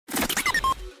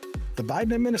The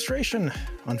Biden administration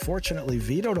unfortunately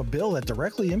vetoed a bill that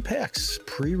directly impacts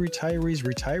pre-retirees,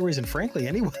 retirees, and frankly,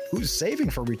 anyone who's saving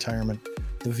for retirement.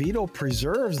 The veto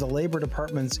preserves the Labor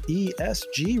Department's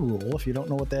ESG rule. If you don't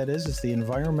know what that is, it's the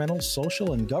Environmental,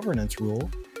 Social, and Governance rule.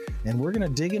 And we're going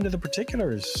to dig into the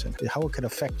particulars and how it could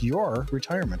affect your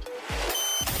retirement.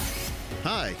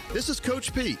 Hi, this is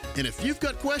Coach Pete, and if you've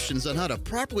got questions on how to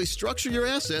properly structure your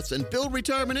assets and build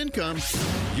retirement income,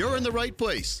 you're in the right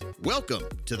place. Welcome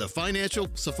to the Financial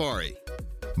Safari.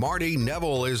 Marty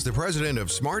Neville is the president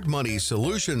of Smart Money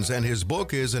Solutions, and his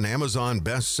book is an Amazon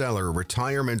bestseller,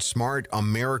 Retirement Smart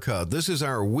America. This is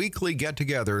our weekly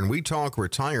get-together, and we talk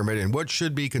retirement and what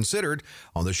should be considered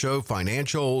on the show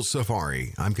Financial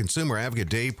Safari. I'm consumer advocate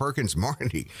Dave Perkins.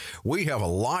 Marty, we have a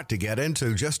lot to get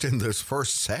into just in this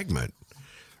first segment.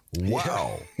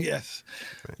 Wow. Yeah, yes.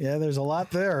 Yeah, there's a lot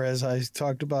there, as I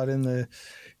talked about in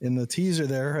the teaser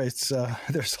there. It's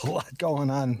there's a lot going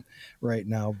on right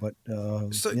now, but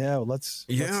let's tear into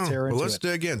it. Let's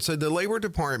dig in. So the Labor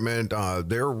Department,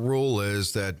 their rule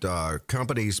is that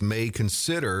companies may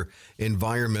consider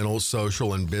environmental,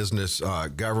 social, and business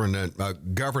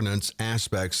governance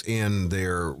aspects in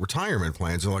their retirement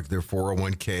plans, like their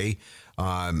 401k,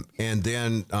 and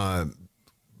then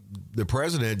the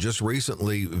president just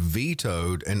recently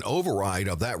vetoed an override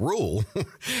of that rule,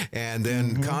 and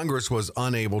then Congress was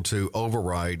unable to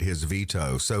override his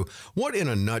veto. So what, in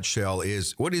a nutshell,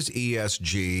 what is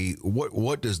ESG?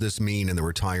 What does this mean in the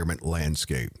retirement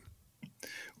landscape?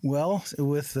 Well,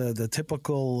 with the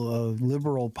typical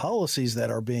liberal policies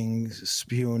that are being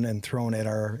spewed and thrown at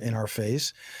in our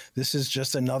face, this is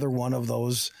just another one of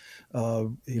those,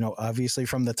 obviously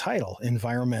from the title,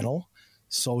 environmental,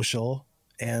 social,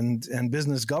 and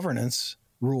business governance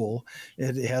rule.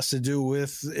 It has to do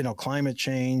with climate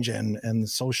change and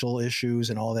social issues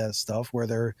and all that stuff, where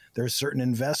there's certain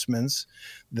investments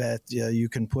that you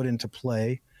can put into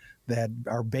play that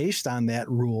are based on that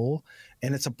rule.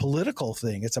 And it's a political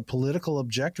thing. It's a political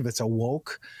objective. It's a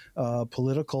woke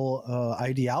political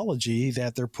ideology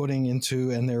that they're putting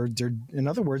into, and they're in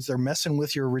other words, they're messing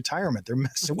with your retirement. They're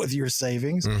messing with your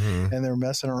savings, and they're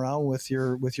messing around with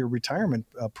your retirement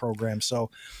program.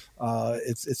 So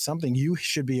it's something you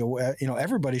should be aware.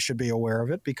 Everybody should be aware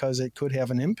of it, because it could have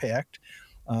an impact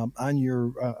on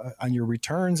your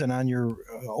returns and on your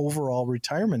overall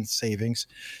retirement savings.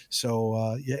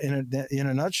 So in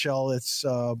a nutshell, it's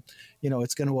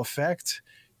it's going to affect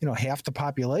half the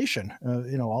population.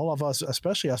 All of us,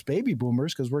 especially us baby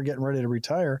boomers, because we're getting ready to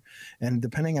retire. And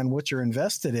depending on what you're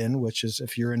invested in, which is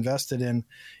if you're invested in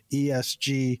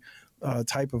ESG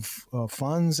type of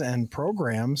funds and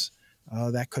programs,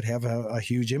 that could have a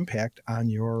huge impact on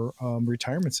your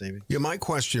retirement savings. Yeah, my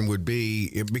question would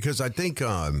be, because I think,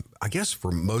 I guess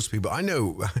for most people, I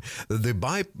know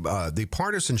the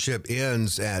partisanship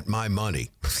ends at my money.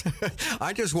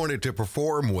 I just want it to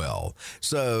perform well.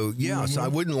 So, so I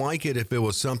wouldn't like it if it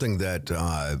was something that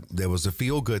was a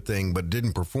feel-good thing but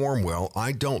didn't perform well.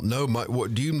 I don't know.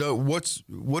 What do you know? What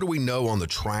do we know on the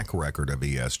track record of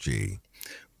ESG?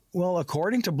 Well,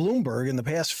 according to Bloomberg, in the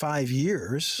past 5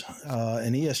 years,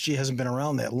 and ESG hasn't been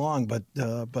around that long, but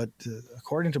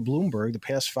according to Bloomberg, the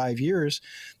past 5 years,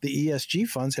 the ESG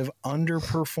funds have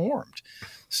underperformed.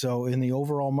 So in the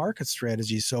overall market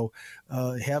strategy,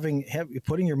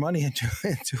 putting your money into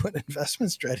an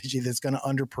investment strategy that's going to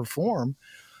underperform.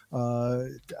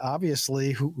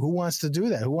 Obviously, who wants to do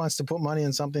that? Who wants to put money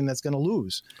in something that's going to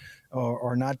lose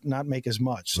or not make as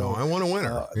much? So I want a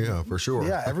winner. Yeah, for sure.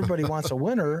 Yeah, everybody wants a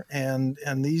winner. And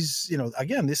these,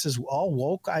 again, this is all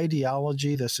woke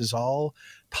ideology. This is all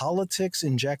politics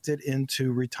injected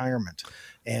into retirement.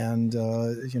 And,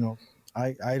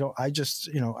 I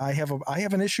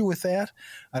have an issue with that.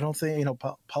 I don't think,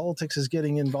 politics is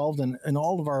getting involved in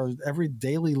all of our every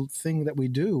daily thing that we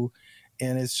do.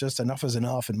 And it's just enough is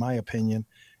enough, in my opinion.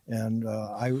 And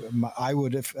I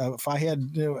would, if I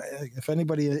had, if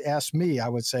anybody asked me, I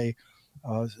would say,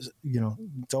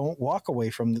 don't walk away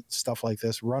from stuff like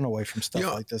this. Run away from stuff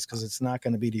like this, because it's not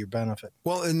going to be to your benefit.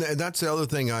 Well, and that's the other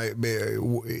thing.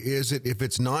 If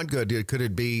it's not good, could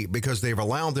it be because they've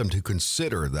allowed them to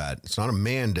consider that? It's not a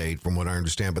mandate, from what I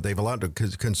understand, but they've allowed to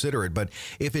consider it. But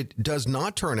if it does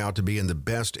not turn out to be in the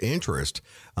best interest,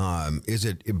 is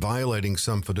it violating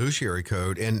some fiduciary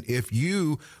code? And if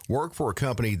you work for a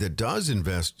company that does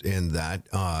invest in that,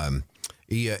 an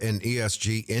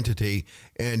ESG entity,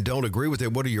 and don't agree with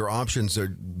it, what are your options?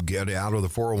 get out of the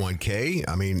 401k?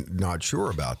 I mean, not sure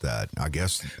about that. I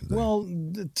guess. Well,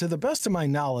 to the best of my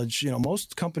knowledge,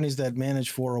 most companies that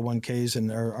manage 401ks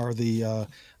and are the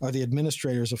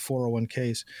administrators of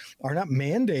 401ks are not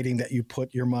mandating that you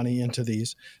put your money into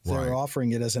these. They're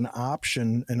offering it as an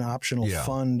option, an optional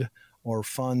fund or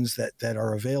funds that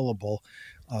are available.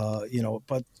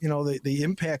 But the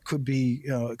impact could be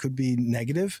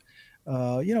negative.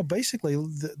 Basically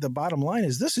the bottom line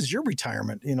is this is your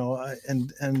retirement,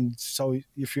 and so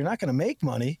if you're not going to make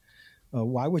money,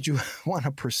 why would you want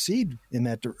to proceed in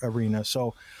that arena?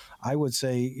 So I would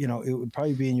say, it would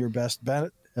probably be in your best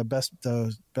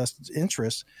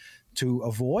interest to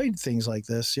avoid things like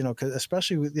this, 'cause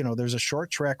especially with, there's a short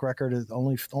track record of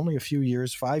only a few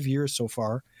years, 5 years so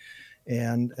far.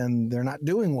 And they're not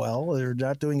doing well. They're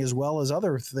not doing as well as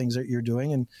other things that you're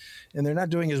doing, and they're not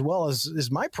doing as well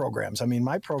as my programs. I mean,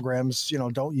 my programs,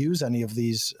 don't use any of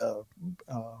these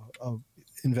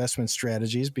investment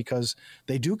strategies because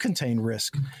they do contain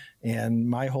risk. And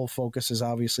my whole focus is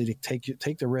obviously to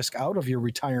take the risk out of your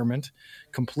retirement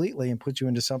completely and put you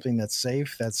into something that's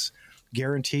safe, that's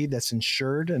guaranteed, that's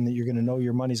insured, and that you're going to know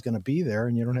your money's going to be there,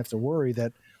 and you don't have to worry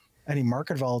that any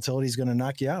market volatility is going to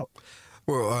knock you out.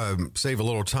 We'll save a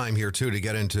little time here, too, to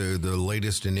get into the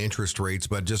latest in interest rates.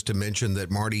 But just to mention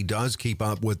that Marty does keep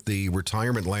up with the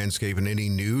retirement landscape and any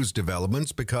news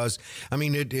developments because, I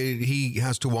mean, he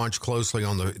has to watch closely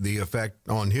on the effect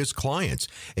on his clients.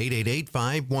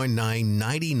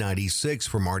 888-519-9096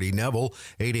 for Marty Neville.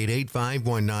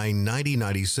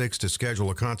 888-519-9096 to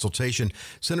schedule a consultation.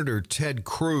 Senator Ted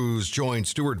Cruz joined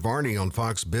Stuart Varney on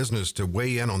Fox Business to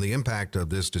weigh in on the impact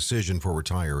of this decision for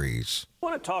retirees. I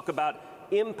want to talk about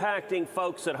impacting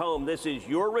folks at home. This is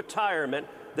your retirement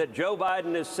that Joe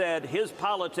Biden has said his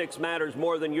politics matters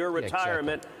more than your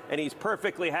retirement, and he's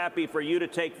perfectly happy for you to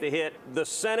take the hit. The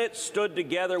Senate stood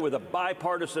together with a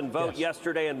bipartisan vote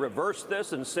yesterday and reversed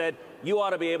this and said you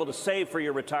ought to be able to save for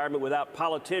your retirement without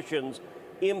politicians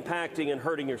impacting and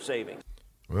hurting your savings.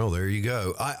 Well, there you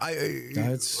go.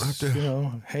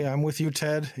 Hey, I'm with you,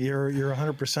 Ted. You're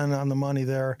 100% on the money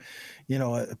there.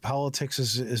 Politics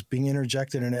is being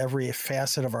interjected in every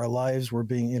facet of our lives. We're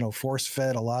being,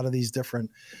 force-fed a lot of these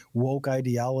different woke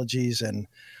ideologies. And,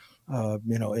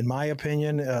 in my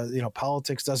opinion,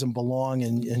 politics doesn't belong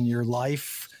in your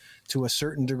life to a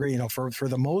certain degree. For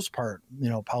the most part,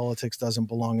 politics doesn't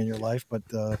belong in your life. But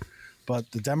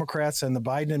the Democrats and the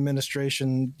Biden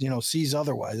administration, sees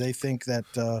otherwise. They think that,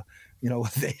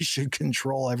 they should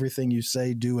control everything you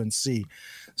say, do, and see.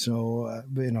 So,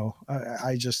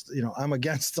 I just, I'm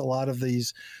against a lot of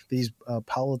these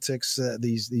politics,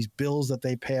 these bills that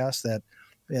they pass that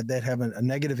have a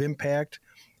negative impact.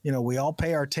 We all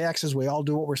pay our taxes. We all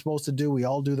do what we're supposed to do. We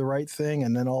all do the right thing.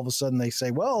 And then all of a sudden they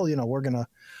say, well, we're going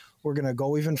to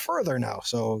go even further now.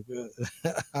 So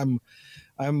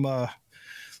I'm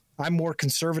more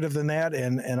conservative than that,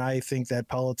 and I think that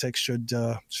politics should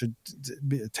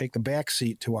take the back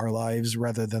seat to our lives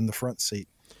rather than the front seat.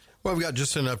 Well, we've got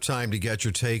just enough time to get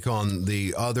your take on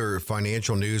the other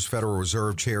financial news. Federal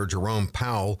Reserve Chair Jerome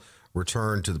Powell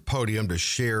returned to the podium to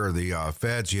share the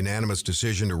Fed's unanimous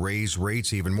decision to raise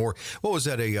rates even more. What was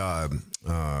that, a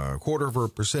quarter of a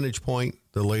percentage point,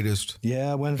 the latest?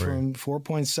 Yeah, it went from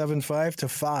 4.75 to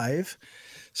 5.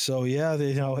 So,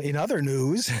 in other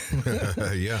news.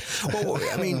 Yeah. Well,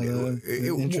 I mean,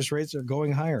 interest rates are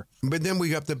going higher. But then we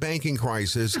got the banking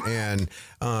crisis. And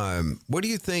what do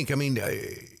you think? I mean,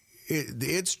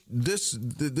 this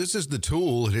is the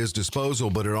tool at his disposal,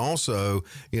 but it also,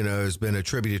 has been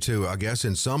attributed to, I guess,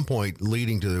 in some point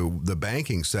leading to the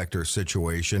banking sector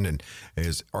situation. And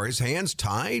are his hands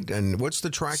tied? And what's the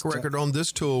track record on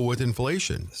this tool with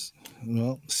inflation?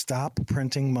 Well, stop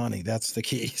printing money. That's the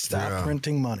key. Stop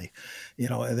printing money.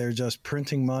 They're just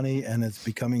printing money and it's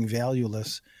becoming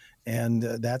valueless. And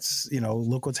that's,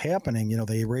 look what's happening.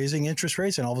 They're raising interest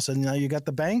rates and all of a sudden now you got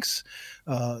the banks,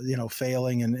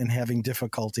 failing and having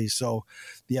difficulties. So,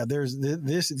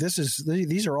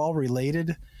 these are all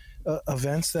related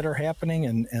events that are happening.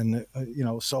 And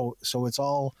so it's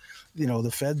all,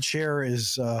 the Fed chair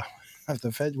is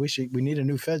the Fed. We need a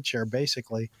new Fed chair,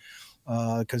 basically.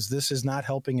 Because this is not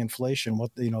helping inflation.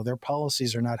 Their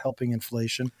policies are not helping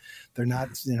inflation. They're not,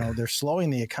 they're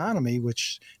slowing the economy,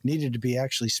 which needed to be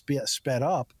actually sped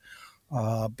up.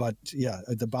 But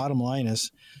the bottom line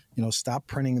is, stop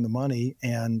printing the money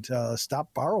and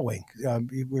stop borrowing.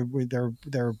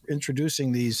 They're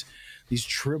introducing these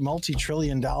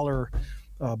multi-trillion-dollar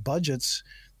budgets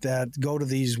that go to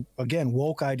these, again,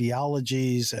 woke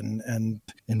ideologies and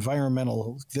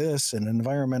environmental this and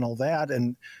environmental that.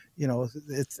 And,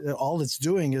 all it's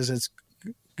doing is it's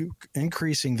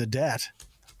increasing the debt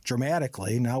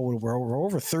dramatically. Now we're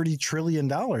over $30 trillion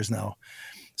now.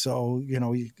 So,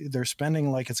 they're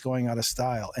spending like it's going out of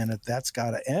style, and that's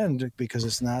got to end, because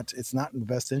it's not in the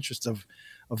best interest of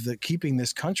keeping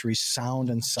this country sound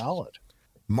and solid.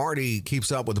 Marty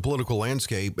keeps up with the political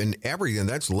landscape and everything.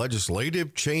 That's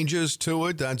legislative changes to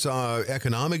it. That's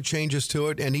economic changes to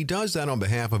it. And he does that on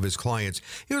behalf of his clients.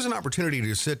 Here's an opportunity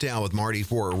to sit down with Marty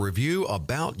for a review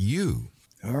about you.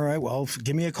 All right. Well,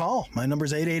 give me a call. My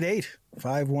number's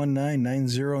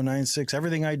 888-519-9096.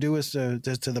 Everything I do is to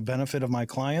the benefit of my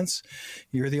clients.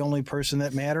 You're the only person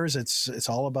that matters. It's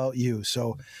all about you.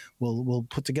 So we'll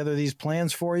put together these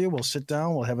plans for you. We'll sit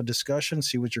down. We'll have a discussion,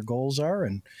 see what your goals are,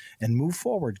 and move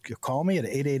forward. Call me at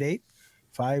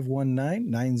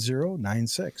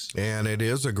 888-519-9096. And it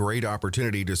is a great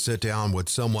opportunity to sit down with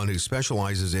someone who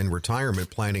specializes in retirement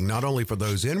planning, not only for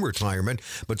those in retirement,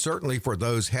 but certainly for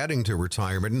those heading to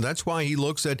retirement. And that's why he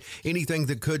looks at anything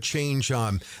that could change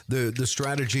the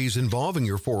strategies involving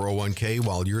your 401k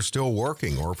while you're still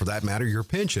working, or for that matter, your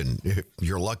pension, if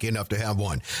you're lucky enough to have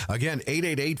one. Again,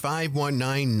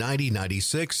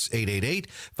 888-519-9096,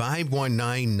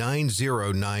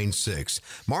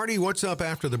 888-519-9096. Marty, what's up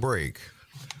after the break?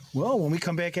 Well, when we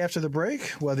come back after the break,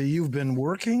 whether you've been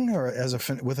working or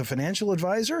with a financial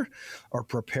advisor or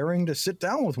preparing to sit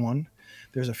down with one,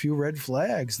 there's a few red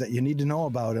flags that you need to know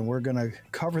about, and we're going to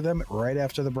cover them right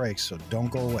after the break, so don't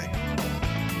go away.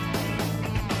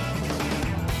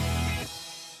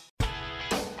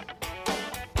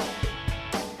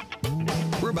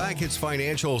 Back, it's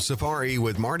Financial Safari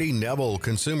with Marty Neville,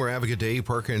 consumer advocate Dave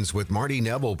Perkins with Marty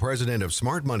Neville, president of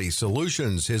Smart Money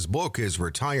Solutions. His book is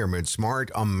Retirement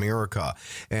Smart America,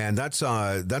 and that's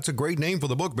a great name for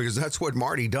the book, because that's what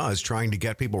Marty does, trying to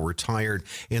get people retired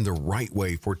in the right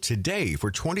way for today,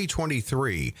 for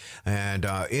 2023, and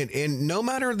no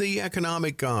matter the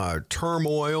economic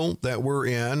turmoil that we're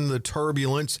in, the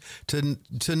turbulence, to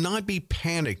not be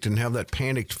panicked and have that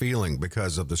panicked feeling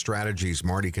because of the strategies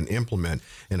Marty can implement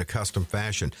in a custom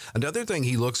fashion. Another thing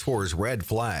he looks for is red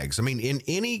flags. I mean, in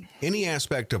any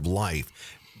aspect of life,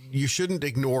 you shouldn't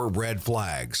ignore red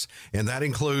flags, and that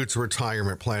includes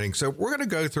retirement planning. So we're going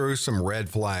to go through some red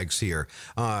flags here.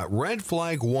 Red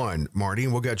flag 1, Marty,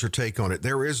 and we'll get your take on it.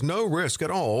 There is no risk at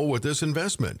all with this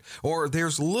investment, or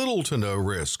there's little to no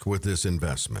risk with this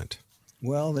investment.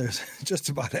 Well, there's just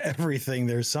about everything.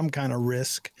 There's some kind of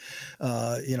risk.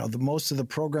 Most of the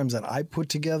programs that I put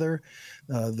together,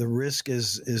 the risk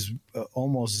is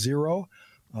almost zero.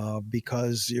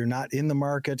 Because you're not in the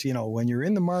market. When you're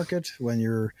in the market, when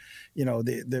you're,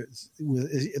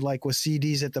 like with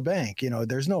CDs at the bank,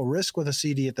 there's no risk with a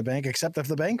CD at the bank, except if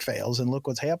the bank fails, and look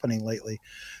what's happening lately.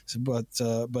 But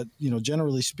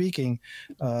generally speaking,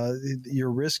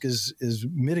 your risk is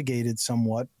mitigated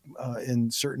somewhat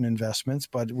in certain investments.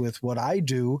 But with what I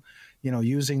do,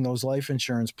 using those life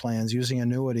insurance plans, using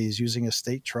annuities, using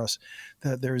estate trusts,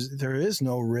 there is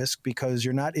no risk, because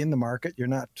you're not in the market. You're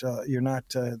not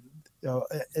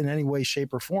in any way,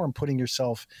 shape, or form putting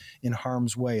yourself in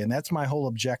harm's way. And that's my whole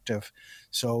objective.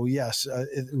 So yes,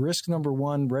 risk number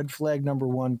 1, red flag number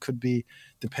 1 could be,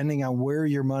 depending on where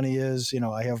your money is.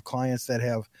 I have clients that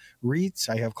have REITs.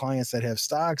 I have clients that have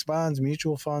stocks, bonds,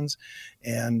 mutual funds.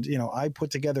 And, I put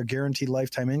together guaranteed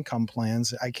lifetime income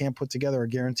plans. I can't put together a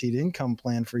guaranteed income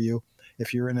plan for you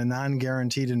if you're in a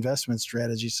non-guaranteed investment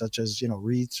strategy, such as,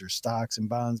 REITs or stocks and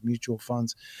bonds, mutual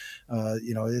funds.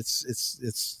 It's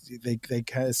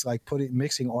like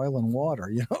mixing oil and water.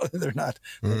 They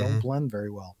don't blend very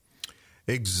well.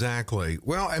 Exactly.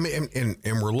 Well, I mean,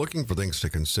 and we're looking for things to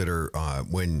consider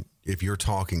if you're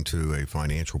talking to a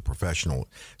financial professional.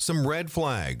 Some red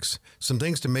flags, some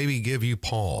things to maybe give you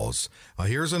pause.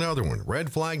 Here's another one.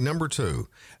 Red flag number 2.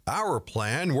 Our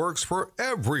plan works for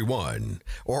everyone.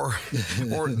 Or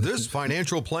this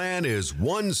financial plan is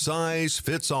one size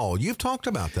fits all. You've talked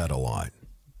about that a lot.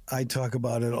 I talk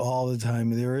about it all the time.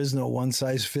 There is no one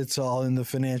size fits all in the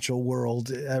financial world.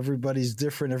 Everybody's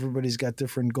different. Everybody's got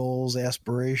different goals,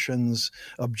 aspirations,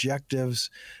 objectives,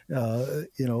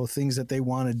 things that they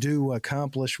want to do,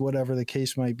 accomplish, whatever the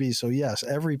case might be. So yes,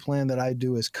 every plan that I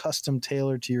do is custom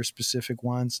tailored to your specific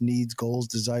wants, needs, goals,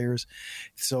 desires.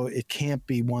 So it can't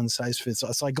be one size fits all.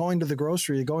 It's like going to the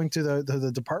grocery, going to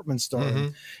the department store. Mm-hmm.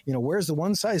 And, where's the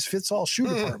one size fits all shoe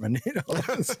department?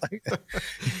 It's like,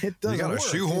 it doesn't you got a work.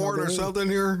 Shoehorn or something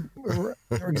here?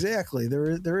 Exactly.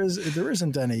 There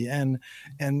isn't any. And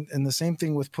the same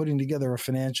thing with putting together a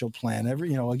financial plan.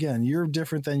 Again, you're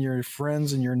different than your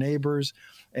friends and your neighbors,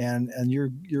 and your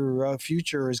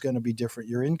future is going to be different.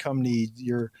 Your income need,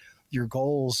 your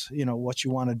goals, what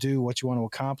you want to do, what you want to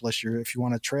accomplish, if you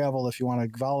want to travel, if you want to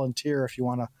volunteer, if you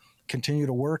want to continue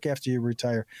to work after you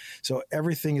retire. So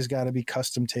everything has got to be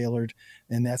custom tailored.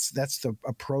 And that's the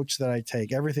approach that I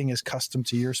take. Everything is custom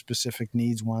to your specific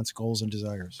needs, wants, goals, and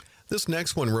desires. This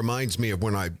next one reminds me of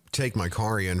when I take my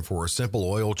car in for a simple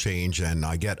oil change and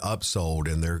I get upsold,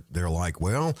 and they're like,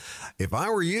 well, if I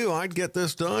were you, I'd get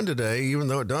this done today, even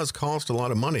though it does cost a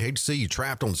lot of money. I hate to see you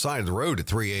trapped on the side of the road at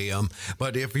 3 a.m.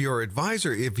 But if your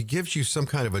advisor, if he gives you some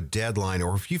kind of a deadline,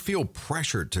 or if you feel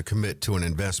pressured to commit to an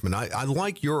investment, I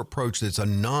like your approach. That's a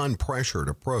non-pressured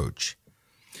approach.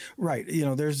 Right.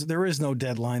 There is no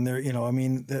deadline there.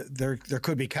 There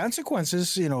could be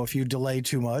consequences, if you delay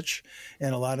too much,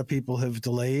 and a lot of people have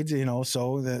delayed,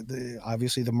 so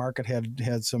obviously the market has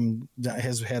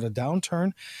had a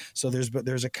downturn. So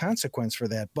there's a consequence for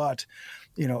that. But,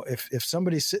 if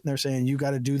somebody's sitting there saying, you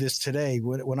got to do this today,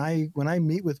 when I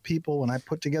meet with people, when I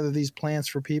put together these plans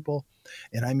for people,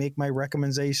 and I make my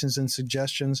recommendations and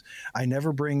suggestions, I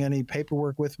never bring any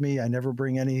paperwork with me. I never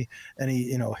bring any,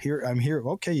 here, I'm here.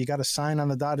 Okay, you got to sign on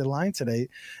the dotted line today.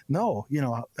 No,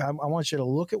 I want you to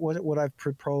look at what I've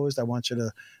proposed. I want you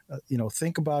to,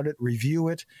 think about it, review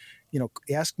it,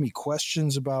 ask me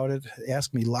questions about it,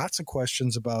 ask me lots of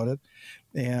questions about it,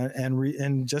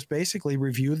 and just basically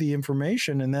review the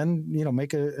information, and then,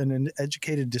 make an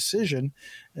educated decision.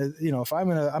 If I'm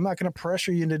not going to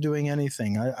pressure you into doing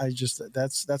anything.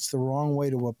 That's the wrong way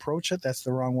to approach it. That's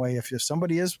the wrong way. If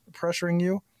somebody is pressuring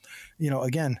you,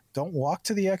 again, don't walk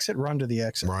to the exit, run to the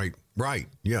exit. Right.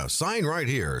 Yeah. Sign right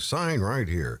here. Sign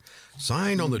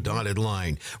on the dotted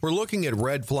line. We're looking at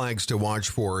red flags to watch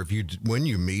for when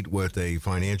you meet with a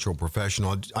financial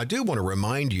professional. I do want to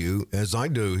remind you, as I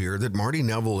do here, that Marty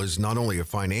Neville is not only a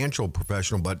financial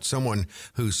professional, but someone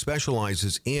who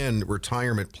specializes in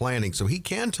retirement planning. So he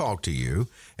can talk to you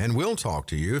and will talk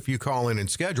to you if you call in and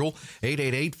schedule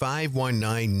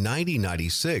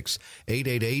 888-519-9096,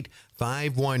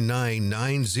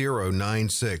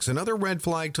 888-519-9096. Another red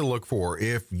flag to look for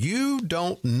if you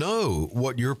don't know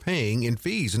what you're paying in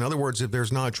fees. In other words, if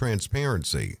there's not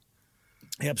transparency.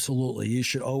 Absolutely. You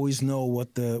should always know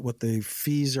what the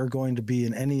fees are going to be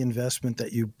in any investment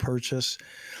that you purchase,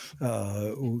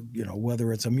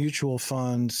 whether it's a mutual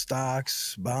fund,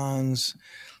 stocks, bonds,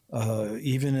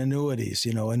 even annuities,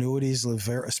 annuities,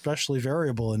 especially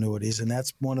variable annuities. And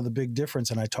that's one of the big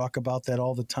difference. And I talk about that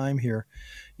all the time here.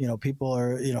 People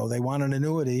are, they want an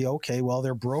annuity. Okay, well,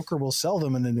 their broker will sell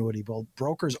them an annuity. Well,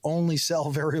 brokers only sell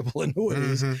variable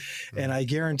annuities. Mm-hmm. And I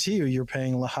guarantee you're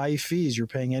paying high fees. You're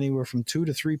paying anywhere from 2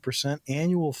 to 3%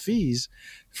 annual fees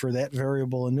for that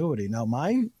variable annuity. Now,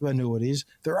 my annuities,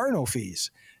 there are no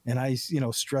fees. And I,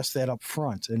 stress that up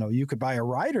front. You could buy a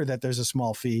rider that there's a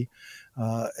small fee,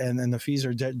 and then the fees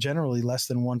are generally less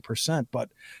than 1%. But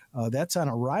that's on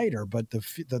a rider. But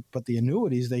the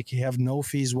annuities, they have no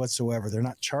fees whatsoever. They're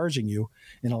not charging you.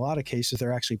 In a lot of cases,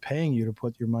 they're actually paying you to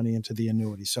put your money into the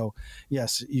annuity. So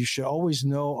yes, you should always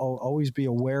always be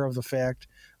aware of the fact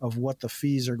of what the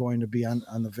fees are going to be on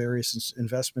the various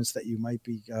investments that you might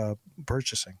be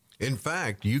purchasing. In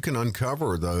fact, you can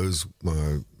uncover those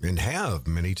and have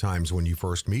many times when you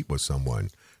first meet with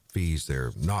someone, fees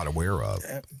they're not aware of.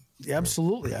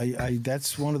 Absolutely. I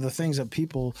that's one of the things that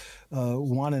people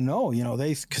want to know,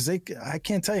 I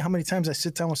can't tell you how many times I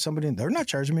sit down with somebody and they're not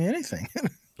charging me anything.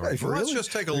 Right. Well, let's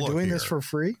just take a look. They're doing here. This for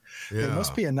free. Yeah. They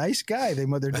must be a nice guy. They're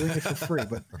doing it for free,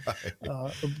 but right.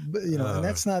 And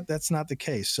that's not the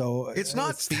case. So it's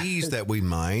not fees that we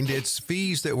mind. It's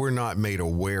fees that we're not made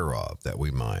aware of that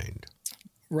we mind.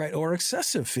 Right, or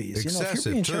excessive fees. If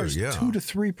you're being charged 2 to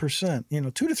 3%,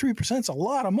 2 to 3% is a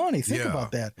lot of money. Think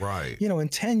about that. Right. In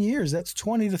 10 years, that's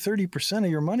 20 to 30%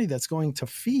 of your money that's going to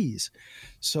fees.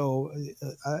 So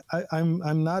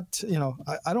I'm not,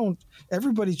 I don't.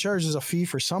 Everybody charges a fee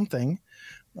for something.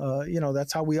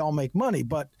 That's how we all make money.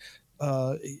 But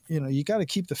you got to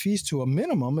keep the fees to a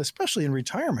minimum, especially in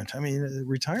retirement. I mean,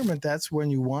 retirement, that's when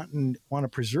you want to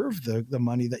preserve the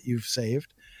money that you've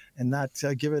saved and not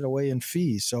give it away in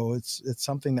fees. So it's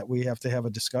something that we have to have a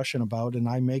discussion about, and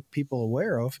I make people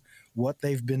aware of what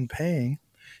they've been paying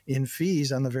in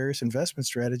fees on the various investment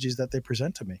strategies that they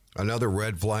present to me. Another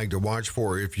red flag to watch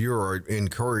for if you're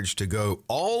encouraged to go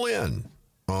all in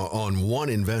on one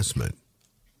investment.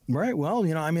 Right. Well,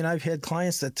 I've had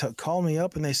clients that call me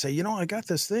up and they say, I got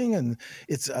this thing and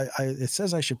it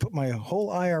says I should put my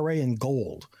whole IRA in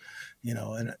gold.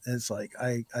 And it's like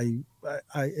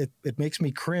it makes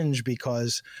me cringe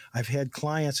because I've had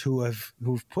clients who've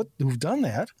done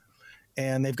that,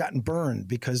 and they've gotten burned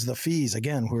because the fees.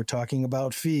 Again, we're talking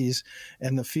about fees,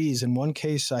 and the fees. In one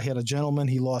case, I had a gentleman.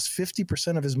 He lost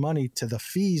 50% of his money to the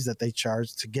fees that they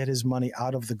charged to get his money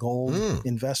out of the gold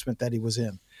investment that he was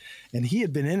in. And he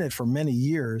had been in it for many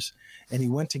years, and he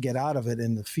went to get out of it,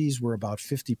 and the fees were about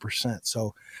 50%.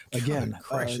 So again,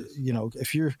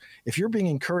 if you're being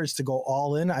encouraged to go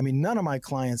all in, I mean, none of my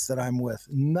clients that I'm with,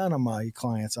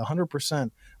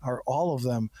 100% are all of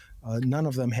them. None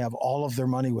of them have all of their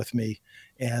money with me,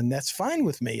 and that's fine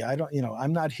with me. I don't,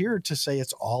 I'm not here to say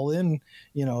it's all in,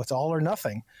 it's all or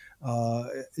nothing.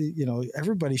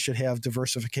 Everybody should have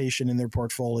diversification in their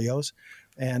portfolios,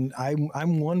 and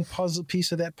I'm one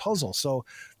piece of that puzzle. So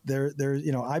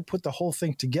I put the whole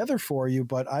thing together for you,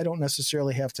 but I don't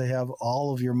necessarily have to have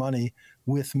all of your money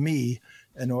with me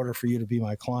in order for you to be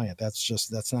my client.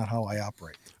 That's not how I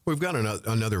operate. We've got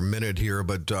another minute here,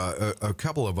 but a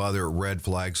couple of other red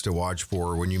flags to watch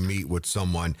for when you meet with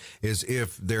someone is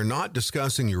if they're not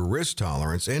discussing your risk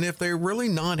tolerance and if they're really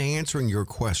not answering your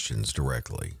questions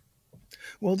directly.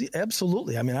 Well,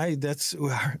 absolutely. I mean, that's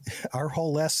our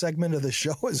whole last segment of the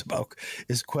show is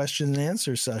question and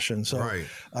answer session. So right.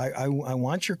 I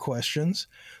want your questions.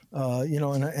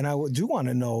 And I do want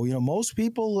to know, most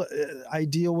people I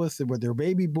deal with, they're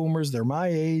baby boomers, they're my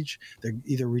age, they're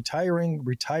either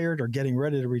retired, or getting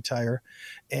ready to retire.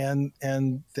 And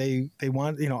they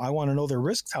want, I want to know their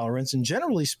risk tolerance. And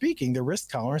generally speaking, their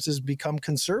risk tolerance has become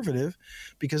conservative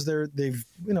because they've,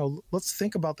 let's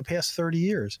think about the past 30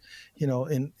 years.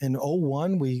 In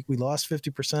 01, we lost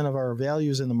 50% of our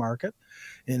values in the market.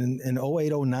 In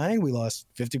 08, 09, we lost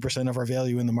 50% of our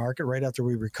value in the market right after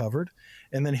we recovered.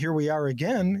 And then here we are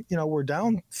again, we're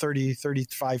down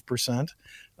 35%.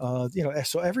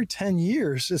 So every 10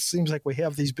 years, it seems like we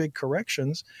have these big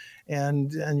corrections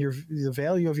and the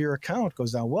value of your account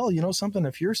goes down. Well, something,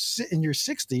 if you're in your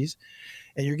 60s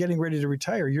and you're getting ready to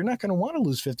retire, you're not going to want to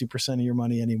lose 50% of your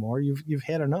money anymore. You've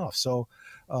had enough. So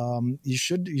I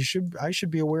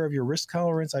should be aware of your risk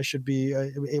tolerance. I should be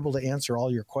able to answer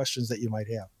all your questions that you might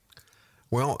have.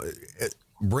 Well,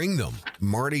 bring them.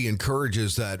 Marty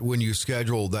encourages that when you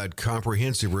schedule that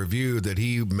comprehensive review that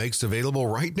he makes available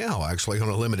right now, actually on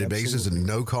a limited basis and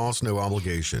no cost, no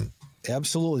obligation.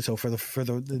 Absolutely. So for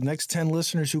the next 10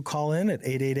 listeners who call in at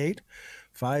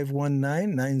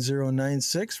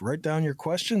 888-519-9096, write down your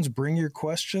questions, bring your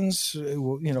questions,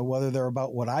 whether they're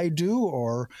about what I do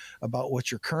or about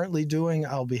what you're currently doing.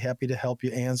 I'll be happy to help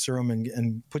you answer them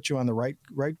and put you on the right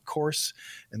course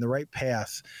and the right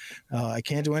path. I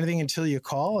can't do anything until you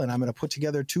call, and I'm going to put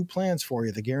together two plans for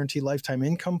you, the Guaranteed Lifetime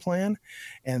Income Plan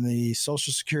and the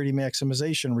Social Security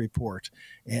Maximization Report.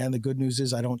 And the good news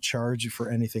is I don't charge you for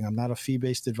anything. I'm not a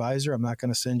fee-based advisor. I'm not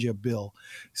going to send you a bill.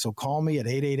 So call me at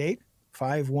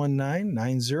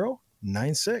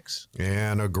 888-519-9096.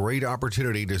 And a great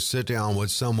opportunity to sit down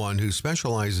with someone who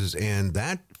specializes in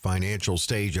that financial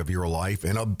stage of your life,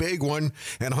 and a big one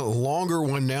and a longer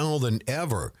one now than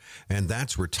ever, and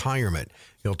that's retirement.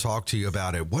 He'll talk to you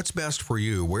about it. What's best for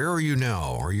you? Where are you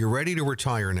now? Are you ready to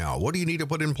retire now? What do you need to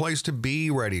put in place to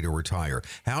be ready to retire?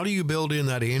 How do you build in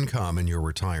that income in your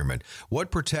retirement?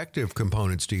 What protective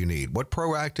components do you need? What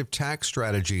proactive tax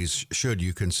strategies should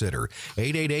you consider?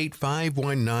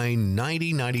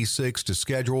 888-519-9096 to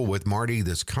schedule with Marty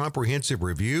this comprehensive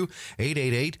review.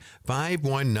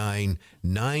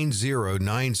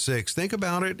 888-519-9096. Think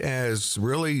about it as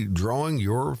really drawing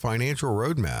your financial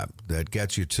roadmap that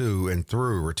gets you to and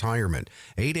through retirement.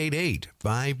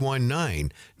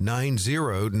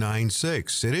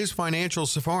 888-519-9096. It is Financial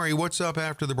Safari. What's up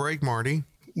after the break, Marty?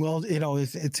 Well,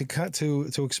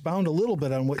 to expound a little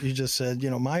bit on what you just said,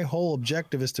 my whole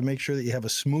objective is to make sure that you have a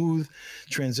smooth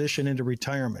transition into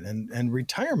retirement. And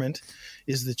retirement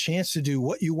is the chance to do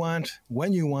what you want,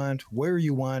 when you want, where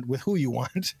you want, with who you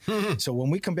want. So when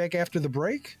we come back after the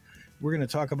break, we're going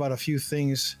to talk about a few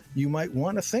things you might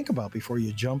want to think about before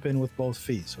you jump in with both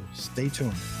feet. So stay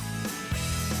tuned.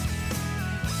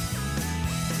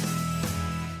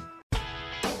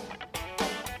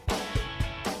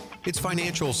 It's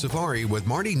Financial Safari with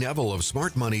Marty Neville of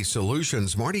Smart Money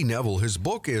Solutions. Marty Neville, his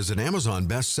book is an Amazon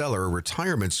bestseller,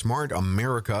 Retirement Smart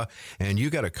America, and you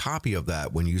got a copy of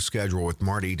that when you schedule with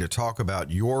Marty to talk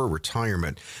about your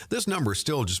retirement. This number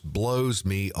still just blows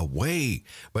me away,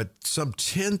 but some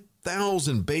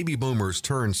 10,000 baby boomers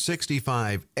turn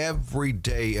 65 every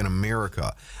day in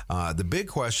America. The big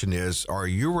question is, are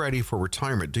you ready for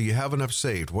retirement? Do you have enough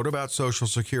saved? What about Social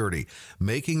Security?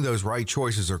 Making those right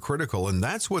choices are critical, and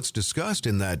that's what's discussed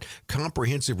in that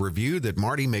comprehensive review that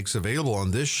Marty makes available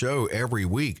on this show every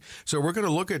week. So we're going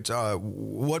to look at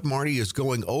what Marty is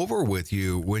going over with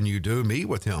you when you do meet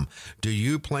with him. Do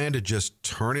you plan to just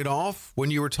turn it off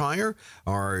when you retire?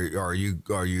 Or are you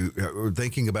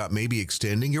thinking about maybe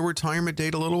extending your retirement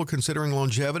date a little, considering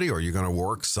longevity? Or are you going to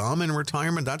work some in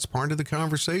retirement? That's part of the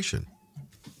conversation.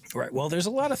 Right. Well, there's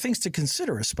a lot of things to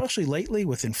consider, especially lately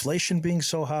with inflation being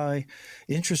so high,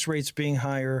 interest rates being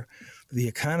higher, the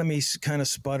economy's kind of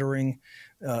sputtering.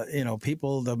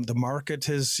 People, the market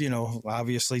has,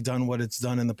 obviously done what it's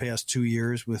done in the past 2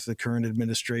 years with the current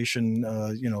administration,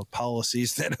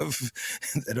 policies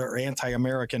that are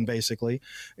anti-American, basically.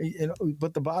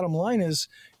 But the bottom line is,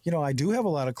 I do have a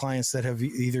lot of clients that have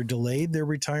either delayed their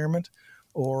retirement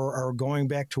or are going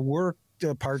back to work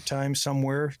part-time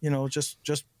somewhere,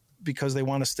 just because they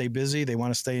want to stay busy, they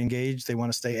want to stay engaged, they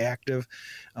want to stay active,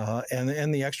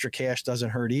 and the extra cash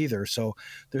doesn't hurt either. So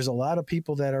there's a lot of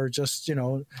people that are just,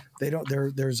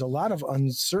 there's a lot of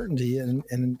uncertainty and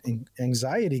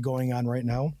anxiety going on right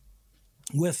now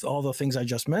with all the things I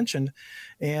just mentioned.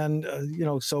 And,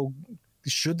 so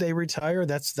should they retire?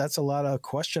 That's a lot of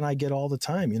question I get all the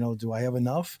time. Do I have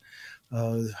enough?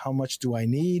 How much do I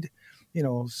need?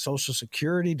 Social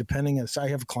Security, depending. I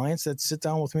have clients that sit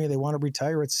down with me, they want to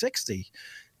retire at 60.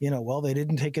 Well, they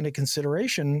didn't take into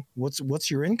consideration what's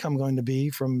your income going to be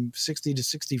from 60 to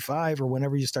 65 or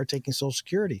whenever you start taking Social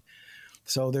Security.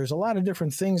 So there's a lot of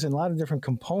different things and a lot of different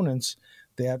components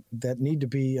that need to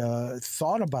be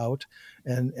thought about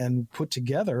and put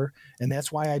together. And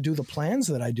that's why I do the plans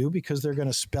that I do, because they're going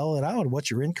to spell it out, what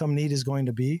your income need is going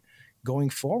to be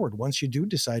going forward once you do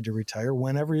decide to retire,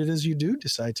 whenever it is you do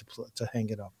decide to hang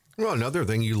it up. Well, another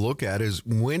thing you look at is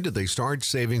when did they start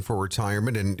saving for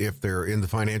retirement, and if they're in the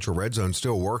financial red zone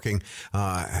still working,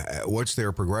 what's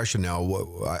their progression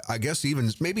now? I guess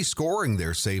even maybe scoring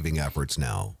their saving efforts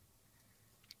now.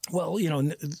 Well,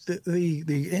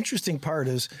 the interesting part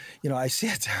is, I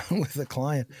sat down with a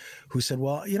client who said,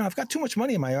 well, I've got too much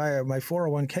money in my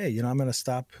 401k, I'm going to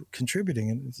stop contributing.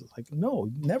 And it's like, no,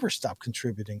 never stop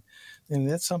contributing. And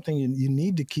that's something you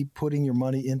need to keep putting your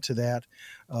money into that,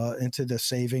 into the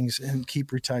savings, and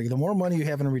keep retiring. The more money you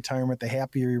have in retirement, the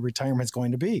happier your retirement's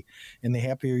going to be and the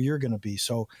happier you're going to be.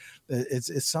 So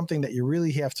it's something that you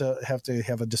really have to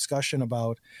have a discussion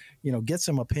about, get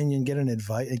some opinion,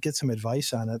 get some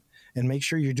advice on it, and make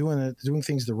sure you're doing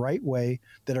things the right way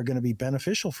that are going to be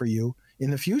beneficial for you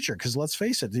in the future. Because let's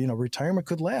face it, retirement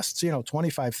could last,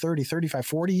 25, 30, 35,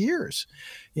 40 years,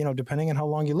 depending on how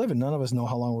long you live. And none of us know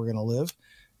how long we're going to live.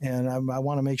 And I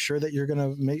want to make sure that you're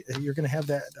going to have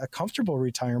a comfortable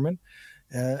retirement,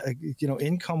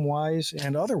 income wise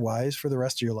and otherwise, for the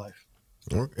rest of your life.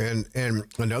 And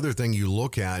another thing you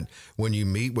look at when you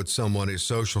meet with someone is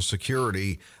Social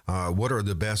Security. What are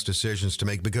the best decisions to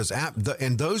make? Because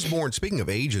those born, speaking of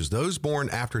ages, those born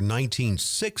after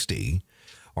 1960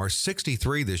 are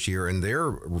 63 this year, and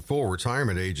their full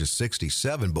retirement age is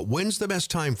 67. But when's the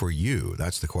best time for you?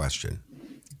 That's the question.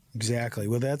 Exactly.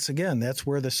 Well, that's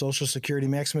where the Social Security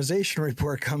maximization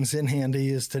report comes in handy,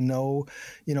 is to know,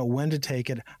 when to take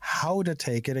it, how to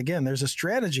take it. Again, there's a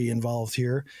strategy involved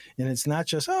here, and it's not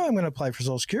just, I'm going to apply for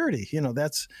Social Security.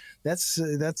 It's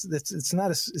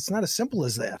not as simple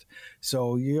as that.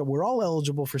 So we're all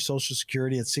eligible for Social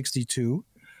Security at 62.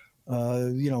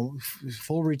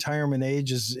 Full retirement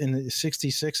age is in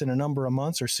 66 in a number of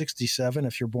months, or 67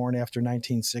 if you're born after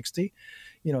 1960.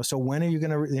 So when are you going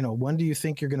to, when do you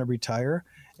think you're going to retire?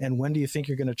 And when do you think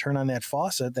you're going to turn on that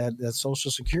faucet, that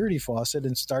Social Security faucet,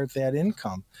 and start that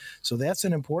income? So that's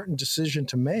an important decision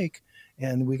to make.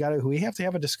 And we have to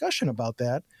have a discussion about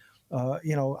that.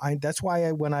 That's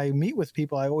why when I meet with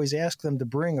people, I always ask them to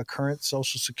bring a current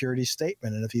Social Security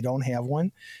statement. And if you don't have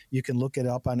one, you can look it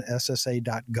up on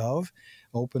ssa.gov,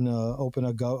 open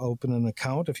an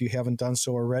account if you haven't done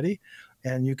so already.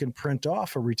 And you can print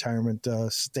off a retirement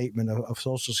statement, a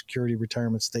Social Security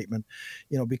retirement statement,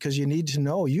 because you need to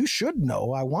know, you should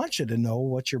know, I want you to know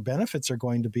what your benefits are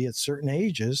going to be at certain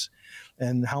ages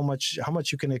and how much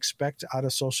you can expect out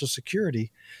of Social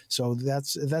Security. So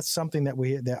that's something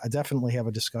that I definitely have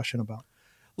a discussion about.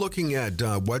 Looking at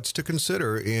what's to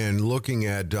consider in looking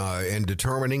at and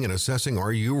determining and assessing,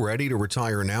 are you ready to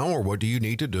retire now, or what do you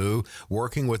need to do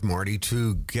working with Marty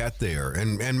to get there?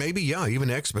 And maybe,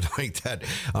 even expedite that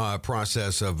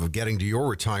process of getting to your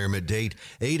retirement date.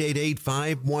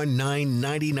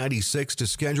 888-519-9096 to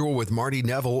schedule with Marty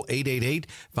Neville,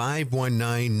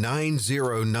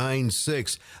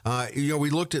 888-519-9096. We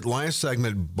looked at last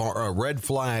segment, red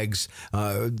flags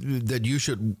that you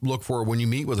should look for when you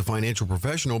meet with a financial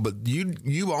professional. But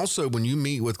you also, when you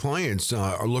meet with clients,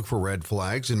 look for red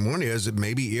flags. And one is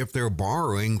maybe if they're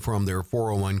borrowing from their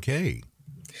 401k.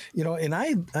 And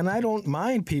I don't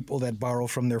mind people that borrow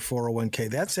from their 401k.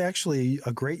 That's actually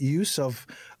a great use of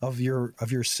your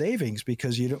savings,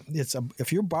 because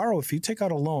if you take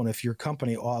out a loan, if your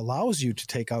company allows you to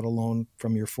take out a loan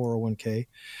from your 401k,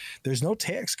 there's no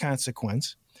tax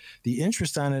consequence. The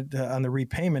interest on it, on the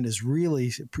repayment, is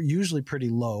really usually pretty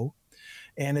low,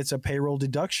 and it's a payroll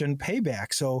deduction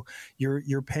payback. So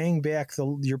you're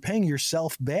paying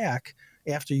yourself back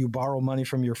after you borrow money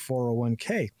from your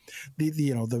 401k.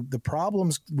 The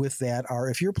problems with that are,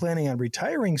 if you're planning on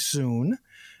retiring soon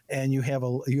and you have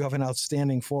an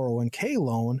outstanding 401k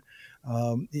loan,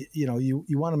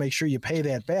 you want to make sure you pay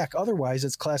that back. Otherwise,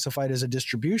 it's classified as a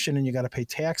distribution, and you got to pay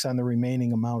tax on the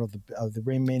remaining amount of the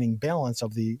remaining balance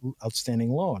of the outstanding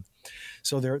loan.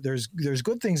 So there's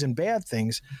good things and bad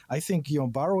things. I think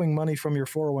borrowing money from your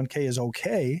 401k is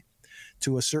okay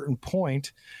to a certain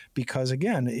point, because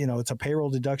again, it's a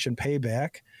payroll deduction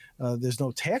payback. There's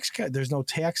no tax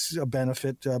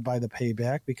benefit by the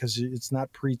payback, because it's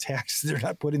not pre-tax. They're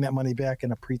not putting that money back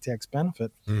in a pre-tax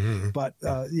benefit. Mm-hmm. But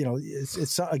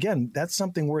it's again, that's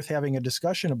something worth having a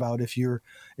discussion about. If you're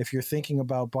thinking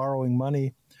about borrowing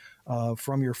money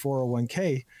from your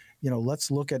 401k, let's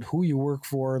look at who you work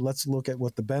for. Let's look at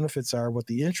what the benefits are, what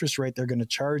the interest rate they're going to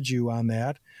charge you on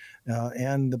that,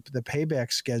 and the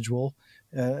payback schedule.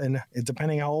 And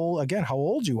depending how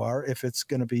old you are, if it's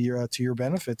going to be to your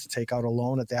benefit to take out a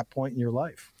loan at that point in your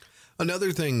life.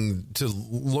 Another thing to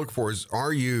look for is,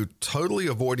 are you totally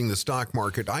avoiding the stock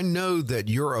market? I know that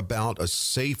you're about a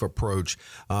safe approach.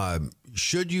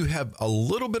 Should you have a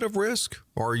little bit of risk,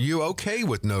 or are you okay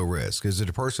with no risk? Is it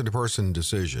a person-to-person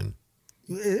decision?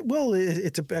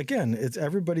 It's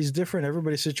everybody's different.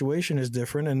 Everybody's situation is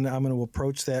different, and I'm going to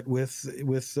approach that with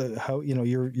how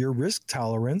your risk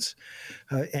tolerance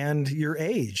and your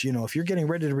age. If you're getting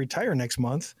ready to retire next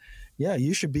month,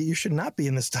 you should not be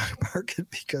in the stock market,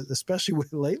 because especially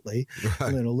lately,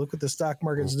 right. Look what the stock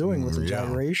market's doing with the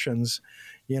gyrations.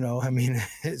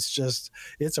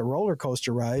 It's a roller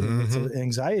coaster ride. Mm-hmm. It's an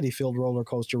anxiety-filled roller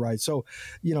coaster ride. So,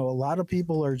 a lot of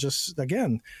people are just,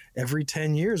 again, every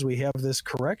 10 years we have this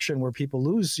correction where people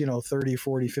lose, 30,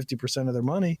 40, 50% of their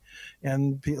money.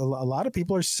 And a lot of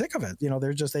people are sick of it.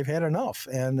 They've had enough.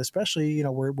 And especially,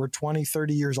 we're 20,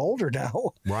 30 years older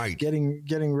now, right?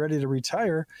 Getting ready to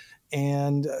retire.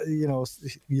 And, you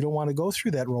don't want to go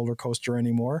through that roller coaster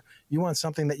anymore. You want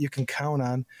something that you can count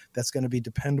on, that's going to be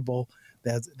dependable,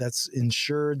 that's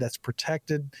insured, that's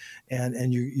protected,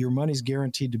 and your money's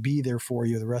guaranteed to be there for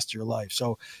you the rest of your life.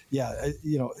 So,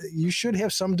 you should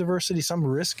have some diversity, some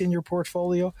risk in your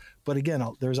portfolio. But again,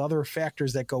 there's other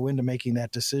factors that go into making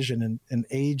that decision, and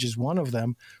age is one of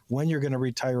them. When you're going to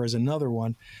retire is another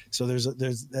one. So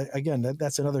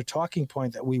that's another talking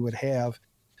point that we would have,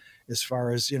 as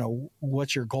far as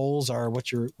what your goals are,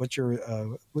 what your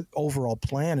overall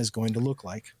plan is going to look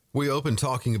like. We opened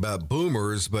talking about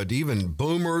boomers, but even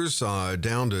boomers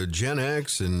down to Gen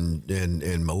X and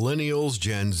millennials,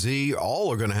 Gen Z,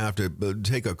 all are going to have to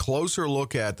take a closer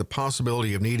look at the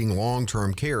possibility of needing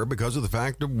long-term care because of the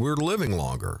fact that we're living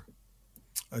longer.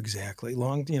 Exactly.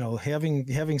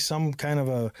 Having some kind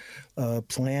of a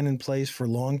plan in place for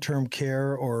long-term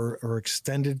care or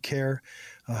extended care,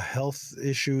 health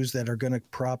issues that are going to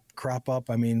crop up.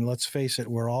 I mean, let's face it,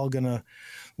 we're all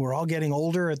getting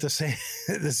older at the same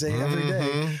every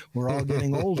day. We're all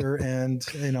getting older, and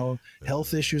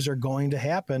health issues are going to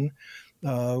happen.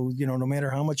 No matter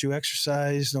how much you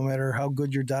exercise, no matter how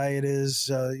good your diet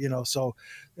is,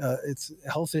 it's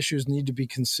health issues need to be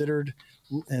considered,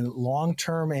 and long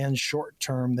term and short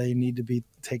term, they need to be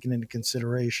taken into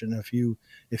consideration.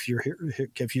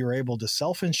 If you're able to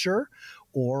self-insure,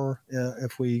 or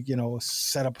if we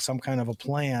set up some kind of a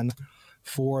plan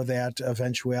for that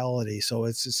eventuality. So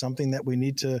it's something that we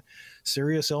need to.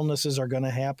 Serious illnesses are going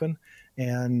to happen.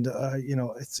 And,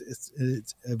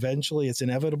 it's eventually it's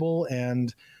inevitable,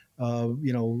 and,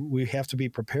 we have to be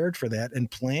prepared for that and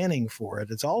planning for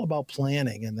it. It's all about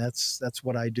planning, and that's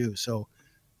what I do. So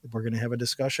we're going to have a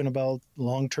discussion about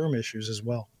long-term issues as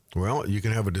well. Well, you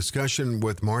can have a discussion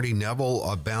with Marty Neville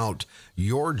about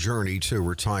your journey to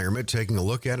retirement, taking a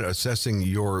look at it, assessing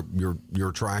your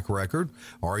track record.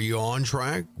 Are you on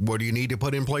track? What do you need to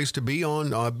put in place to be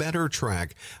on a better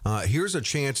track? Here's a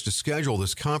chance to schedule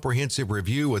this comprehensive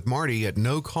review with Marty at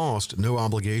no cost, no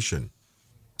obligation.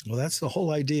 Well, that's the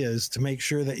whole idea, is to make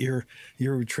sure that your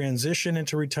transition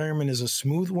into retirement is a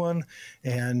smooth one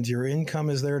and your income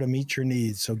is there to meet your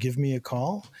needs. So give me a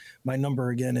call. My number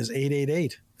again is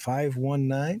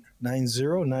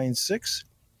 888-519-9096.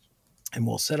 And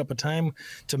we'll set up a time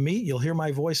to meet. You'll hear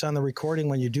my voice on the recording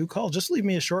when you do call. Just leave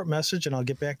me a short message and I'll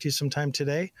get back to you sometime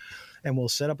today. and we'll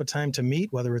set up a time to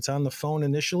meet, whether it's on the phone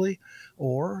initially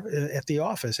or at the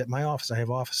office, at my office. I have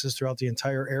offices throughout the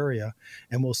entire area,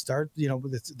 and we'll start,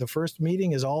 the first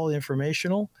meeting is all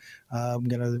informational.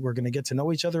 We're going to get to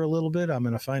know each other a little bit. I'm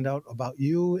going to find out about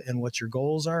you and what your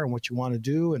goals are and what you want to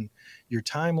do and your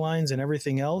timelines and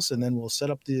everything else. And then we'll set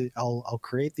up I'll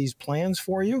create these plans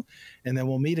for you, and then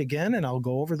we'll meet again and I'll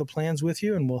go over the plans with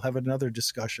you and we'll have another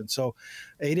discussion. So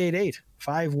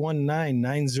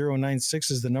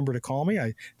 888-519-9096 is the number to call me.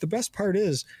 The best part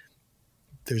is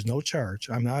there's no charge.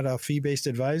 I'm not a fee-based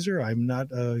advisor. I'm not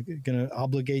going to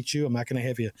obligate you. I'm not going to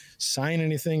have you sign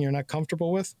anything you're not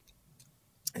comfortable with.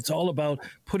 It's all about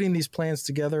putting these plans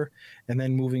together and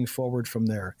then moving forward from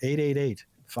there.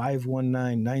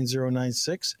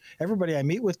 888-519-9096. Everybody I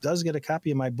meet with does get a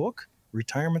copy of my book,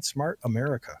 Retirement Smart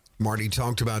America. Marty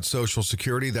talked about Social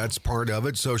Security. That's part of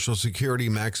it. Social Security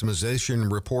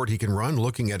maximization report he can run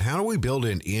looking at how do we build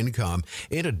in income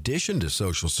in addition to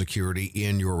Social Security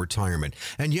in your retirement.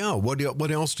 And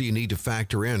what else do you need to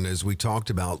factor in as we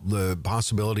talked about the